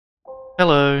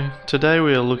Hello, today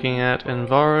we are looking at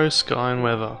Enviro Sky and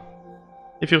Weather.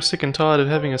 If you're sick and tired of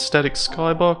having a static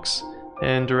skybox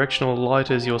and directional light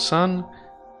as your sun,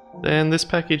 then this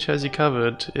package has you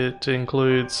covered. It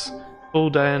includes full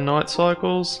day and night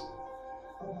cycles,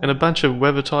 and a bunch of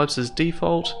weather types as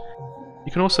default.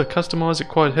 You can also customize it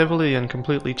quite heavily and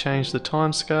completely change the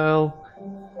timescale,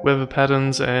 weather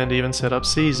patterns, and even set up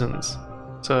seasons.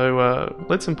 So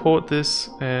let's import this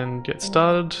and get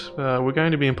started. We're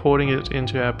going to be importing it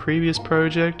into our previous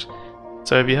project,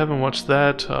 so if you haven't watched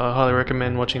that, I highly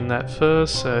recommend watching that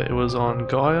first. It was on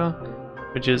Gaia,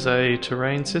 which is a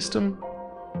terrain system.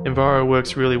 Enviro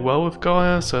works really well with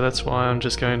Gaia, so that's why I'm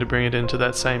just going to bring it into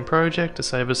that same project to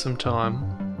save us some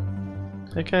time.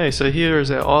 Okay, so here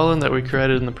is our island that we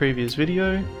created in the previous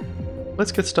video.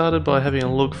 Let's get started by having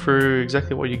a look through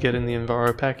exactly what you get in the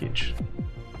Enviro package.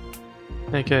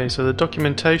 Okay, so the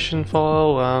documentation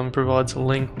file provides a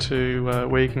link to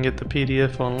where you can get the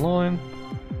PDF online.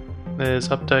 There's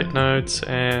update notes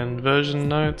and version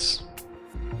notes.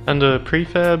 Under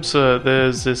prefabs,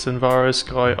 there's this Enviro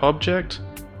Sky object.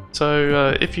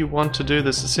 So if you want to do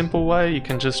this a simple way, you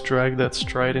can just drag that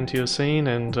straight into your scene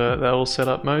and that will set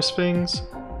up most things.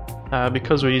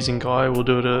 Because we're using Gaia, we'll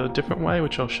do it a different way,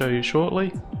 which I'll show you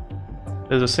shortly.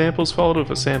 There's a samples folder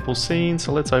with a sample scene,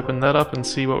 so let's open that up and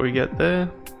see what we get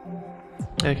there.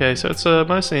 Okay, so it's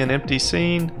mostly an empty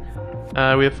scene.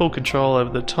 We have full control over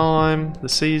the time, the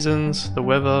seasons, the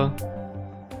weather,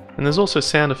 and there's also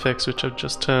sound effects which I've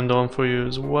just turned on for you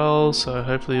as well, so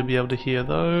hopefully you'll be able to hear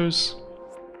those.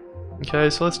 Okay,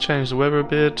 so let's change the weather a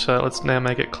bit. Let's now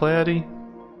make it cloudy.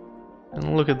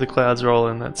 And look at the clouds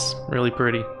rolling, that's really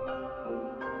pretty.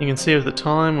 You can see with the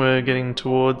time we're getting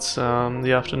towards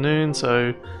the afternoon,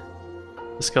 so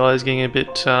the sky is getting a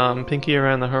bit pinky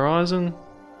around the horizon.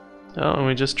 Oh, and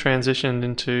we just transitioned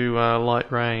into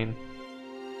light rain.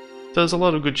 So there's a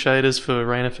lot of good shaders for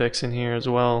rain effects in here as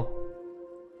well.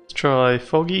 Let's try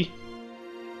foggy.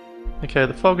 Okay,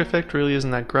 the fog effect really isn't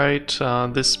that great.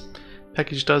 This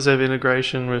package does have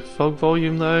integration with fog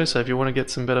volume though, so if you want to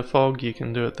get some better fog you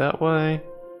can do it that way.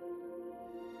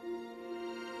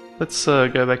 Let's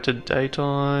go back to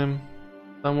daytime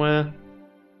somewhere.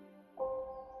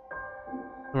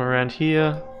 We're around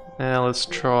here. Now let's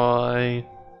try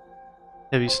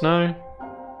heavy snow.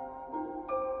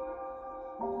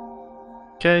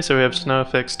 Okay, so we have snow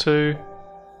effects too.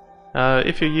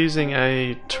 If you're using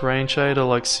a terrain shader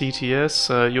like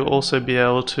CTS, you'll also be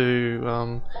able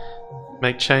to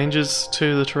make changes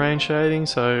to the terrain shading,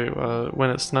 so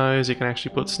when it snows you can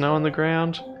actually put snow on the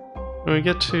ground. When we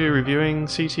get to reviewing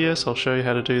CTS, I'll show you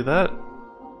how to do that.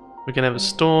 We can have a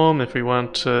storm if we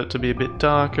want to be a bit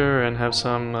darker and have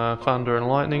some thunder and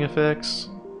lightning effects.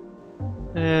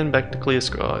 And back to clear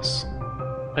skies.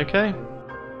 Okay.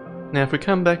 Now if we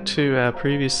come back to our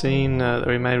previous scene that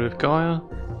we made with Gaia,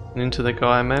 and into the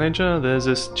Gaia Manager, there's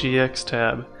this GX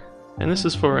tab. And this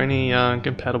is for any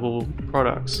compatible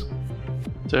products.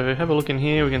 So if we have a look in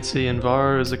here, we can see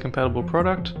Enviro is a compatible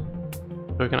product.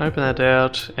 So we can open that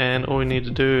out, and all we need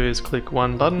to do is click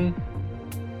one button,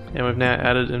 and we've now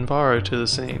added Enviro to the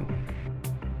scene.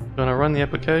 When I run the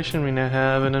application, we now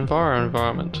have an Enviro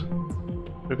environment.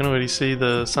 We can already see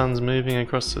the sun's moving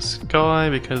across the sky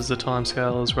because the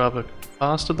timescale is rather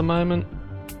fast at the moment.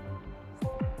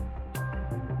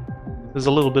 There's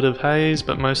a little bit of haze,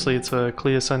 but mostly it's a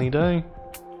clear sunny day.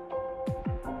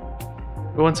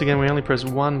 But once again, we only press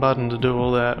one button to do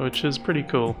all that, which is pretty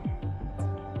cool.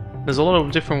 There's a lot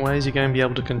of different ways you're going to be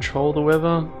able to control the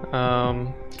weather.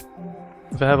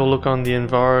 If I have a look on the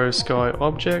Enviro Sky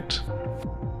object,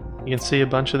 you can see a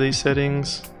bunch of these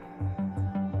settings.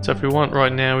 So if we want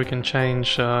right now, we can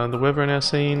change the weather in our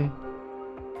scene,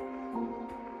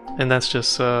 and that's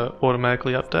just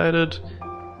automatically updated.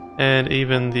 And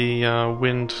even the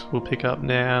wind will pick up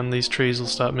now, and these trees will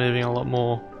start moving a lot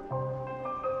more.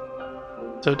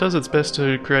 So it does its best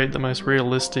to create the most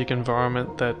realistic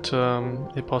environment that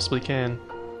it possibly can.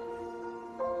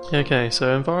 Okay,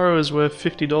 so Enviro is worth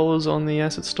 $50 on the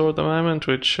asset store at the moment,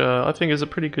 which I think is a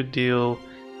pretty good deal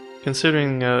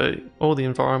considering all the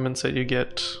environments that you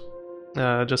get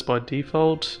just by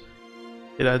default.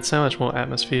 It adds so much more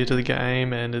atmosphere to the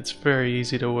game, and it's very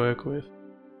easy to work with.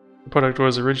 The product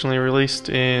was originally released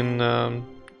in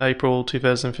April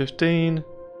 2015.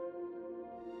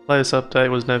 Latest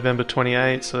update was November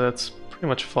 28, so that's pretty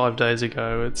much 5 days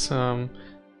ago. It's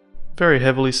very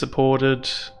heavily supported,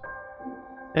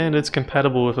 and it's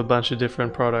compatible with a bunch of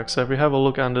different products. So if we have a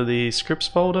look under the scripts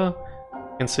folder,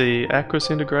 you can see Acris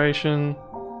integration,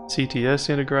 CTS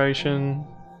integration,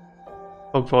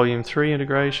 Fog Volume 3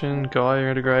 integration, Gaia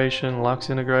integration, Lux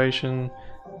integration,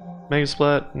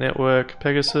 Megasplat, Network,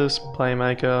 Pegasus,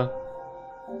 Playmaker,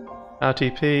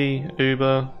 RTP,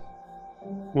 Uber,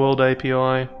 World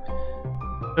API.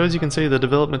 So as you can see, the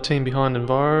development team behind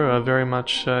Enviro are very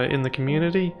much in the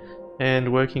community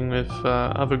and working with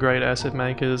other great asset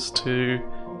makers to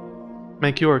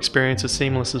make your experience as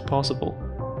seamless as possible.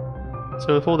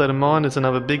 So with all that in mind, there's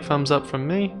another big thumbs up from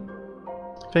me.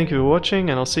 Thank you for watching,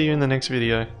 and I'll see you in the next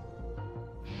video.